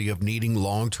possibility of needing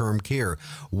long-term care?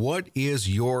 What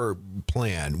is your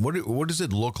plan? What does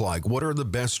it look like? What are the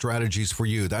best strategies for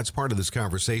you? That's part of this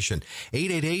conversation.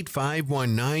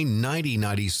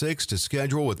 888-519-9096 to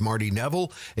schedule with Marty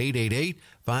Neville.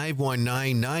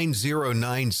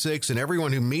 888-519-9096. And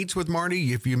everyone who meets with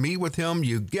Marty, if you meet with him,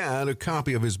 you get a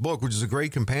copy of his book, which is a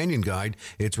great companion guide.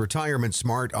 It's Retirement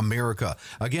Smart America.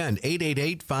 Again,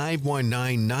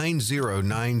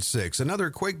 888-519-9096. Another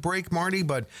quick break, Marty,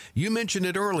 but you mentioned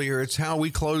it earlier. It's how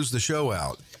we close the show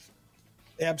out.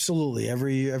 Absolutely.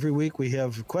 Every week we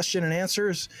have question and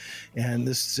answers, and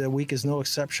this week is no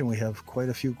exception. We have quite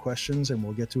a few questions, and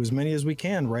we'll get to as many as we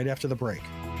can right after the break.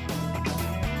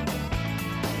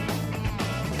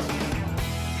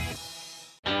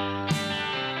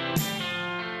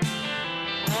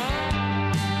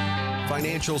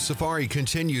 Financial Safari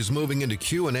continues moving into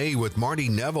Q&A with Marty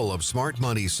Neville of Smart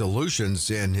Money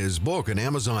Solutions. In his book, an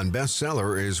Amazon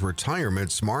bestseller, is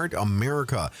Retirement Smart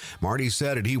America. Marty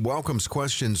said it. He welcomes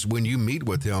questions when you meet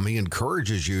with him. He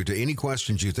encourages you to any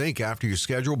questions you think after your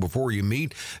schedule, before you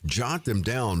meet, jot them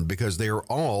down because they are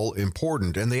all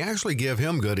important. And they actually give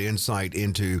him good insight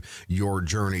into your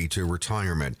journey to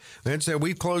retirement. And so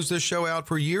we've closed this show out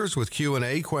for years with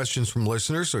Q&A, questions from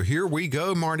listeners. So here we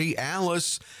go, Marty.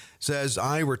 Alice says,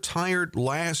 I retired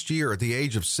last year at the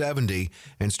age of 70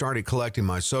 and started collecting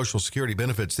my Social Security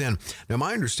benefits then. Now,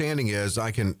 my understanding is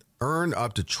I can earn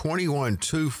up to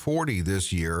 $21,240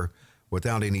 this year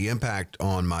without any impact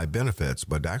on my benefits.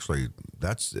 But actually,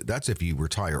 that's if you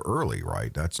retire early,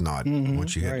 right? That's not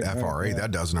once you hit FRA. Right. That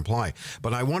doesn't apply.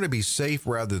 But I want to be safe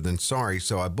rather than sorry,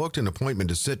 so I booked an appointment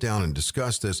to sit down and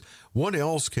discuss this. What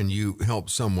else can you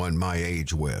help someone my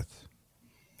age with?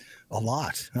 A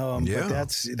lot. But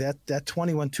that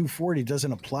 21,240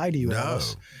 doesn't apply to you,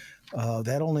 Alice.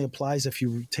 That only applies if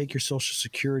you take your Social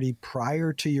Security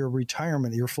prior to your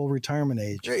retirement, your full retirement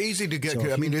age. Yeah, easy to get. So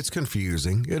it's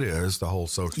confusing. It is, the whole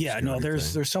Social Security thing.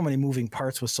 There's so many moving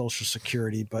parts with Social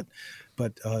Security, but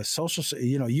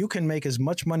you can make as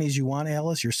much money as you want,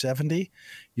 Alice. You're 70.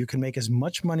 You can make as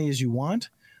much money as you want.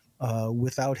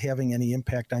 Without having any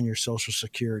impact on your Social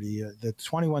Security. The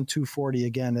 21,240,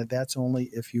 again, that's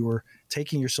only if you were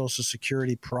taking your Social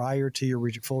Security prior to your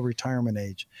full retirement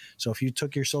age. So if you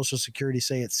took your Social Security,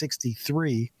 say, at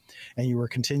 63, and you were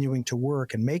continuing to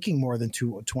work and making more than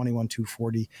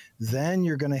 21,240, then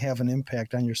you're going to have an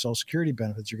impact on your Social Security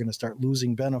benefits. You're going to start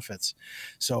losing benefits.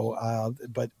 So,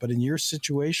 but in your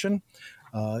situation,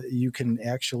 you can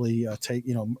actually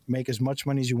make as much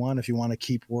money as you want if you want to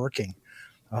keep working.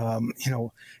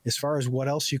 As far as what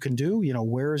else you can do,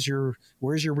 where's your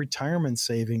retirement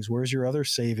savings? Where's your other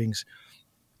savings?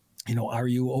 Are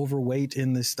you overweight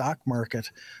in the stock market?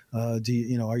 Are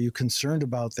you concerned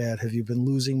about that? Have you been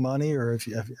losing money, or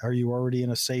are you already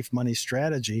in a safe money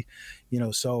strategy?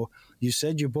 So you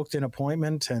said you booked an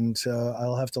appointment, and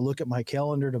I'll have to look at my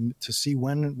calendar to see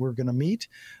when we're going to meet,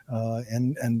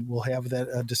 and we'll have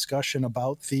that discussion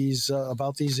about these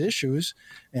issues,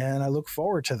 and I look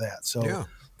forward to that. So. Yeah.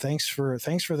 Thanks for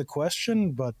the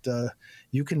question, but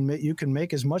you can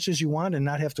make as much as you want and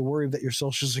not have to worry that your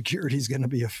Social Security is going to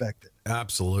be affected.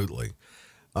 Absolutely.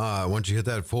 Once you hit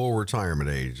that full retirement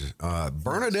age.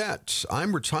 Bernadette,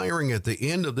 I'm retiring at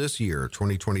the end of this year,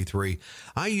 2023.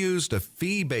 I used a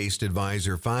fee-based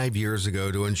advisor 5 years ago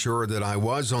to ensure that I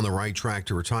was on the right track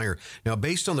to retire. Now,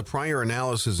 based on the prior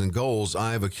analysis and goals,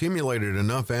 I've accumulated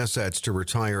enough assets to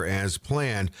retire as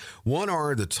planned. What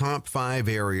are the top 5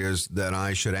 areas that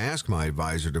I should ask my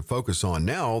advisor to focus on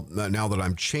now that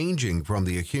I'm changing from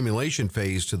the accumulation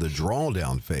phase to the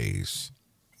drawdown phase?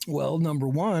 Well, number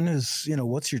one is,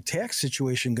 what's your tax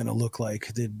situation going to look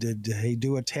like? Did they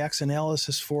do a tax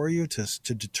analysis for you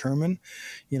to determine,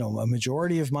 a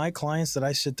majority of my clients that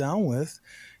I sit down with,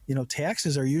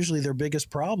 taxes are usually their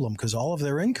biggest problem because all of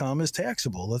their income is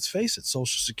taxable. Let's face it.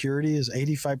 Social Security is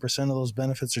 85% of those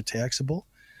benefits are taxable.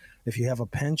 If you have a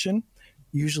pension,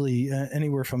 usually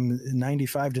anywhere from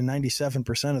 95 to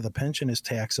 97% of the pension is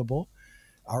taxable.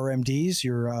 RMDs,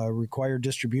 your required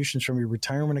distributions from your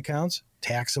retirement accounts,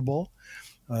 taxable.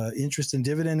 Interest and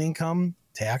dividend income,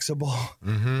 taxable.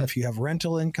 Mm-hmm. If you have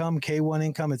rental income, K-1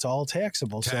 income, it's all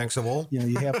taxable. Taxable. So,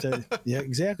 you have to, yeah,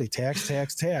 exactly. Tax.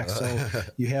 So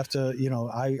you have to,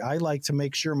 I like to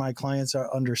make sure my clients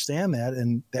understand that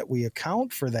and that we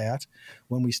account for that.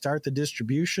 When we start the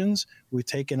distributions, we've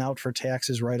taken out for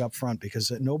taxes right up front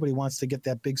because nobody wants to get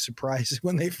that big surprise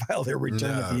when they file their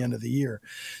return at the end of the year.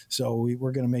 So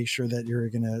we're going to make sure that you're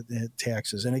going to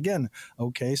taxes. And again,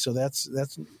 okay, so that's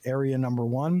area number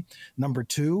one. Number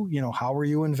two, how are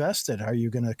you invested? Are you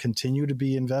going to continue to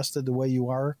be invested the way you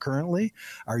are currently?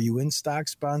 Are you in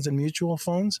stocks, bonds, and mutual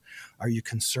funds? Are you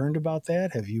concerned about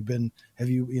that?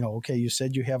 You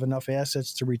said you have enough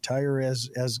assets to retire as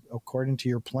according to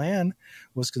your plan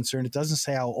was concerned. It doesn't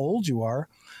say how old you are,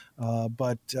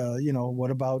 but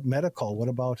what about medical? What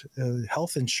about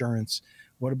health insurance?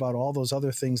 What about all those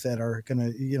other things that are going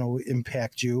to,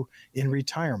 impact you in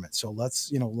retirement? So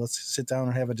let's sit down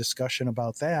and have a discussion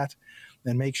about that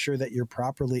and make sure that you're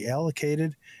properly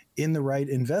allocated in the right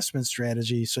investment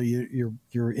strategy. So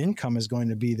your income is going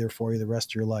to be there for you the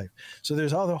rest of your life. So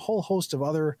there's a whole host of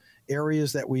other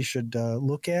areas that we should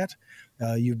look at.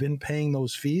 You've been paying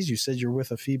those fees. You said you're with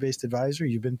a fee-based advisor.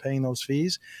 You've been paying those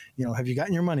fees. Have you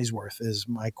gotten your money's worth is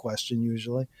my question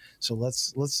usually. So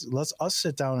let's us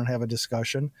sit down and have a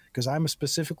discussion because I'm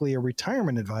specifically a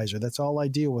retirement advisor. That's all I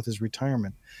deal with is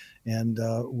retirement. And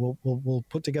we'll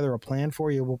put together a plan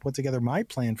for you. We'll put together my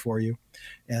plan for you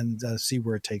and see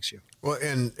where it takes you. Well,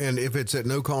 and if it's at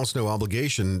no cost, no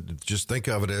obligation, just think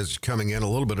of it as coming in a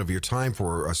little bit of your time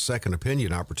for a second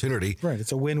opinion opportunity. Right.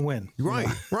 It's a win-win. Right.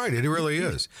 Right. It really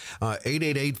is.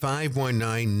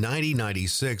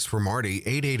 888-519-9096 for Marty.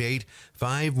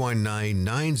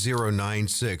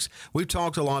 888-519-9096. We've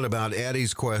talked a lot about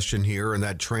Eddie's question here and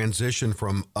that transition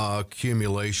from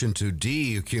accumulation to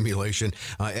deaccumulation.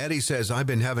 Eddie says, I've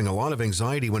been having a lot of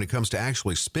anxiety when it comes to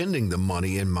actually spending the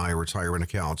money in my retirement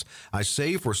accounts. I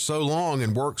save for so long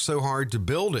and work so hard to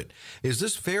build it. Is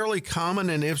this fairly common?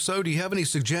 And if so, do you have any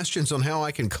suggestions on how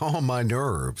I can calm my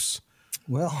nerves?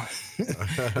 Well,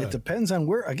 it depends on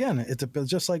where, again, it depends,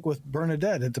 just like with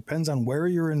Bernadette, it depends on where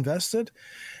you're invested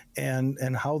and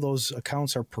how those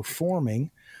accounts are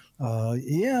performing.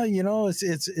 It's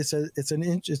an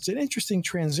interesting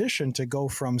transition to go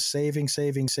from saving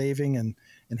and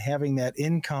having that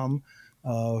income,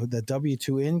 the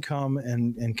W-2 income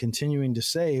and continuing to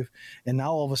save. And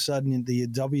now all of a sudden the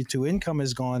W-2 income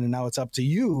is gone and now it's up to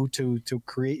you to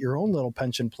create your own little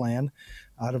pension plan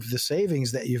out of the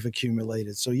savings that you've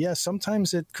accumulated. So yes,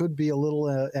 sometimes it could be a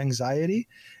little anxiety.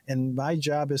 And my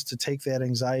job is to take that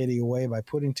anxiety away by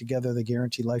putting together the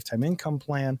guaranteed lifetime income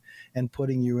plan and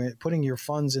putting your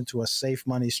funds into a safe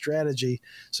money strategy.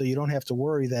 So you don't have to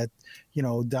worry that,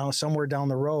 somewhere down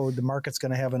the road, the market's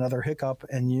going to have another hiccup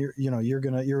and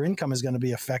your income is going to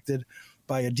be affected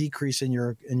by a decrease in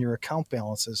your account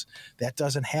balances. That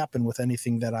doesn't happen with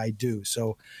anything that I do.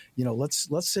 So,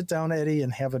 let's sit down, Eddie,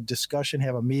 and have a discussion,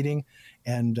 have a meeting,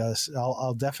 and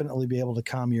I'll definitely be able to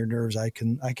calm your nerves. I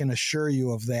can assure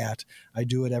you of that. I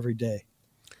do it every day.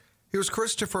 Here's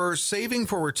Christopher. Saving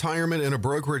for retirement in a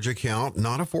brokerage account,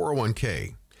 not a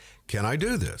 401k. Can I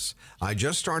do this? I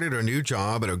just started a new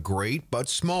job at a great but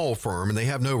small firm, and they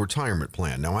have no retirement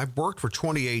plan. Now, I've worked for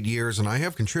 28 years, and I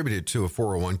have contributed to a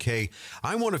 401k.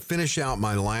 I want to finish out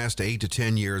my last 8 to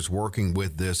 10 years working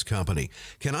with this company.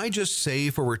 Can I just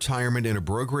save for retirement in a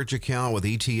brokerage account with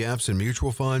ETFs and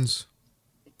mutual funds?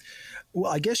 Well,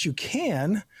 I guess you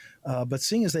can, but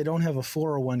seeing as they don't have a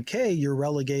 401k, you're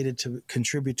relegated to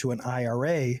contribute to an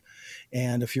IRA.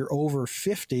 And if you're over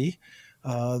 50,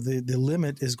 the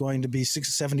limit is going to be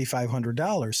 $7,500.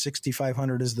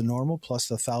 $6,500 is the normal plus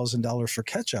the $1,000 for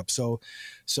catch up. So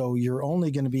you're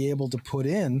only going to be able to put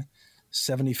in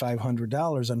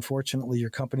 $7,500. Unfortunately, your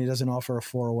company doesn't offer a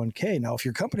 401k. Now, if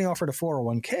your company offered a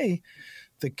 401k,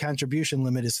 the contribution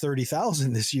limit is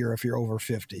 $30,000 this year if you're over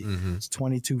 50. Mm-hmm. It's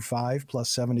 $22,500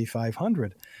 plus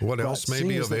 $7,500. What else may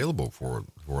be available for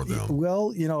them?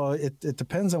 Well, it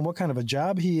depends on what kind of a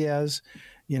job he has.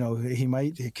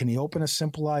 can he open a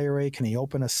simple IRA? Can he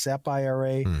open a SEP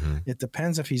IRA? Mm-hmm. It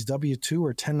depends if he's W-2 or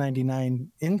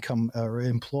 1099 income or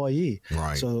employee.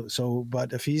 Right.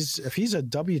 But if he's a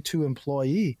W-2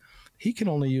 employee, he can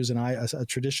only use a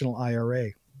traditional IRA.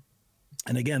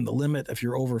 And again, the limit if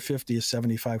you're over 50 is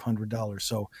 $7,500.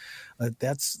 So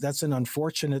that's an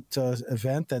unfortunate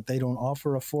event that they don't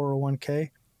offer a 401k.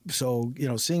 So,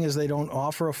 seeing as they don't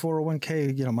offer a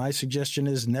 401k, my suggestion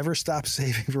is never stop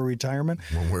saving for retirement.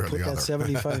 One way or Put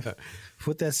the that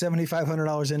put that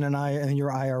 $7,500 in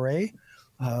your IRA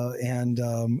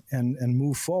and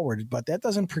move forward. But that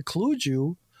doesn't preclude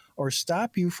you or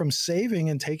stop you from saving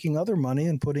and taking other money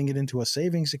and putting it into a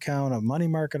savings account, a money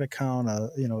market account,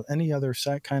 any other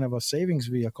kind of a savings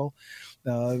vehicle.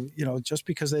 Just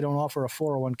because they don't offer a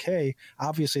 401k,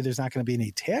 obviously there's not going to be any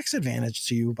tax advantage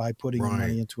to you by putting your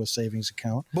money into a savings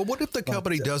account. But what if the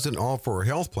company doesn't offer a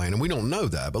health plan? And we don't know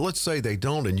that, but let's say they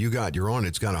don't and you got your own,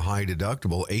 it's got a high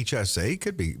deductible. HSA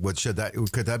could be,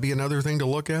 could that be another thing to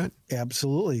look at?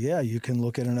 Absolutely. Yeah. You can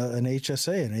look at an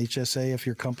HSA. An HSA, if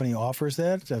your company offers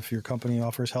that, if your company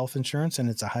offers health insurance and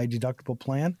it's a high deductible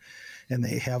plan and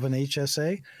they have an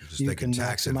HSA, you can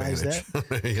maximize that.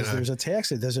 Because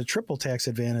there's a triple tax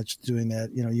advantage to doing that.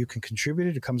 You can contribute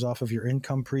it. It comes off of your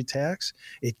income pre-tax.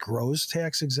 It grows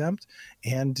tax exempt,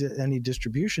 and any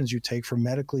distributions you take for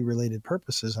medically related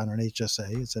purposes on an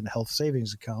HSA, it's a health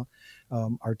savings account,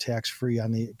 are tax free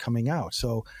on the coming out.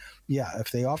 So, yeah,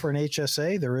 if they offer an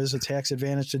HSA, there is a tax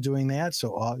advantage to doing that.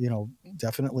 So,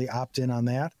 definitely opt in on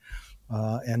that.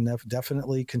 And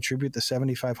definitely contribute the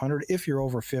 $7,500 if you're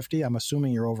over 50. I'm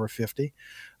assuming you're over 50.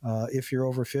 If you're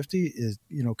over 50,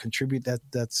 contribute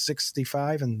that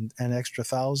 65 and an extra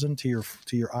 $1,000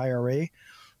 to your IRA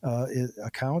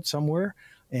account somewhere,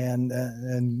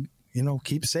 and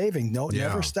keep saving.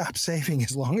 Never stop saving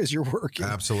as long as you're working.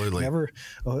 Absolutely. Never,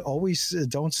 always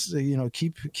don't,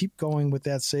 keep going with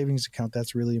that savings account.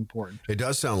 That's really important. It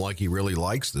does sound like he really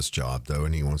likes this job, though,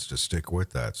 and he wants to stick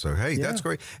with that. So, hey, that's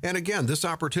great. And again, this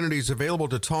opportunity is available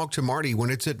to talk to Marty when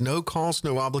it's at no cost,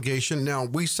 no obligation. Now,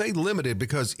 we say limited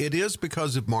because it is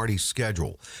because of Marty's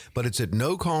schedule, but it's at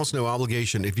no cost, no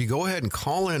obligation. If you go ahead and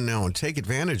call in now and take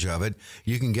advantage of it,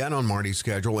 you can get on Marty's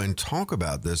schedule and talk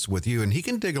about this with you, and he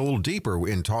can dig a little deeper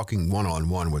in talking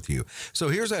one-on-one with you. So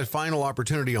here's that final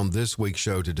opportunity on this week's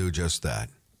show to do just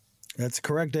that. That's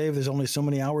correct, Dave. There's only so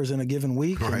many hours in a given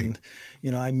week. Right.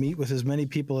 And, I meet with as many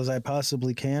people as I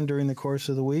possibly can during the course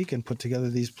of the week and put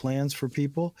together these plans for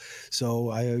people.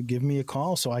 So give me a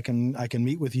call so I can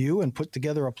meet with you and put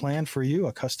together a plan for you,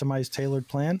 a customized, tailored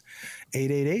plan.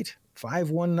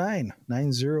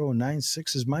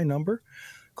 888-519-9096 is my number.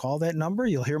 Call that number.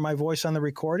 You'll hear my voice on the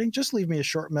recording. Just leave me a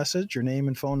short message, your name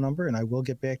and phone number, and I will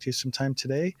get back to you sometime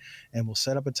today, and we'll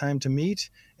set up a time to meet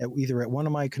either at one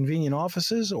of my convenient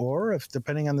offices or, if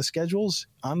depending on the schedules,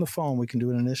 on the phone. We can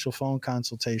do an initial phone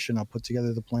consultation. I'll put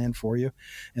together the plan for you,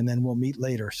 and then we'll meet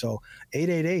later. So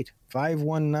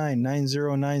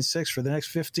 888-519-9096. For the next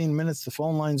 15 minutes, the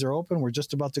phone lines are open. We're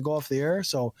just about to go off the air,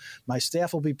 so my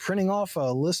staff will be printing off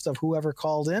a list of whoever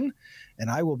called in, and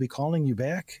I will be calling you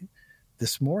back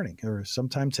this morning or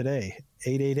sometime today.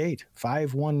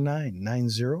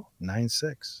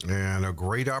 888-519-9096. And a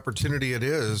great opportunity it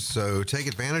is. So take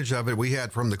advantage of it. We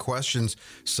had from the questions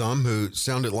some who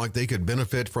sounded like they could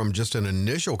benefit from just an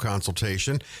initial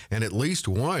consultation, and at least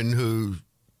one who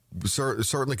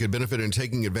certainly could benefit in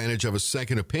taking advantage of a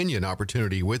second opinion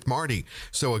opportunity with Marty.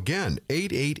 So again,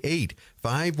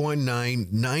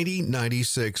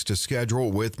 888-519-9096 to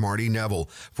schedule with Marty Neville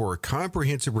for a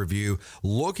comprehensive review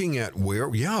looking at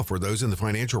for those in the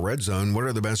financial red zone, what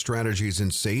are the best strategies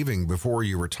in saving before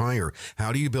you retire?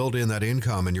 How do you build in that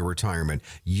income in your retirement?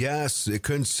 Yes,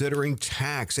 considering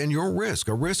tax and your risk,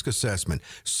 a risk assessment,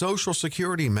 Social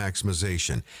Security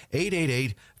maximization.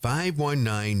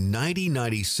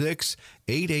 888-519-9096.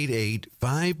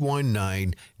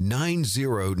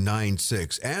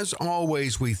 888-519-9096. As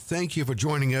always, we thank you for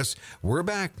joining us. We're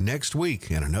back next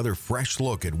week and another fresh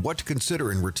look at what to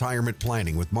consider in retirement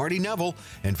planning with Marty Neville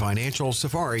and Financial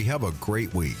Safari. Have a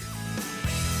great week.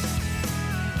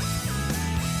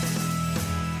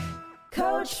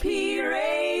 Coach P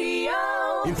Radio.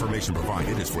 Information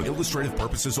provided is for illustrative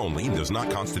purposes only and does not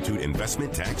constitute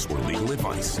investment, tax, or legal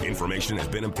advice. Information has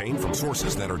been obtained from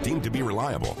sources that are deemed to be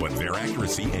reliable, but their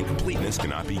accuracy and completeness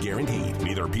cannot be guaranteed.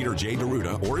 Neither Peter J.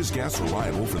 Deruta or his guests are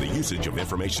liable for the usage of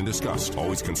information discussed.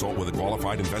 Always consult with a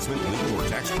qualified investment, legal, or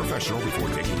tax professional before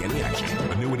taking any action.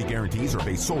 Annuity guarantees are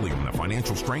based solely on the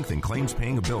financial strength and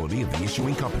claims-paying ability of the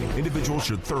issuing company. Individuals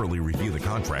should thoroughly review the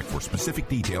contract for specific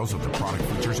details of the product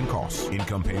features and costs.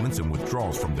 Income payments and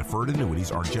withdrawals from deferred annuities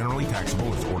are generally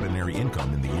taxable as ordinary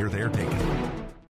income in the year they are taken.